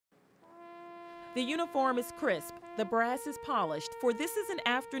The uniform is crisp, the brass is polished, for this is an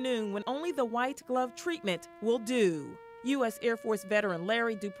afternoon when only the white glove treatment will do. U.S. Air Force veteran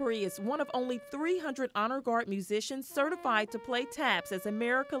Larry Dupree is one of only 300 Honor Guard musicians certified to play taps as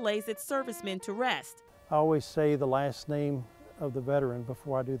America lays its servicemen to rest. I always say the last name of the veteran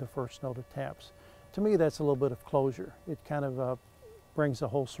before I do the first note of taps. To me, that's a little bit of closure. It kind of brings the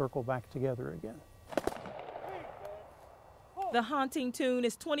whole circle back together again. The haunting tune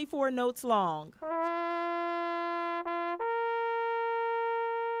is 24 notes long.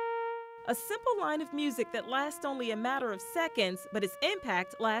 A simple line of music that lasts only a matter of seconds, but its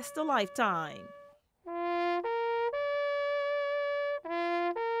impact lasts a lifetime.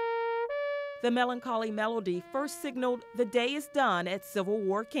 The melancholy melody first signaled the day is done at Civil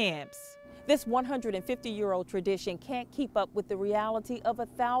War camps. This 150-year-old tradition can't keep up with the reality of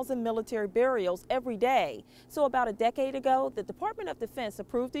 1,000 military burials every day. So about a decade ago, the Department of Defense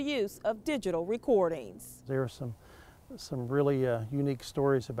approved the use of digital recordings. There are some really unique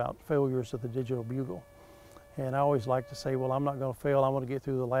stories about failures of the digital bugle. And I always like to say, well, I'm not going to fail. I want to get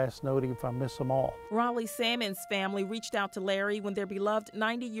through the last note even if I miss them all. Raleigh Salmon's family reached out to Larry when their beloved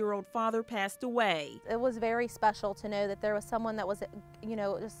 90-year-old father passed away. It was very special to know that there was someone that was,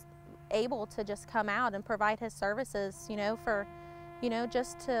 just able to just come out and provide his services, for,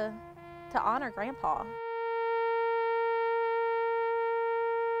 just to honor Grandpa.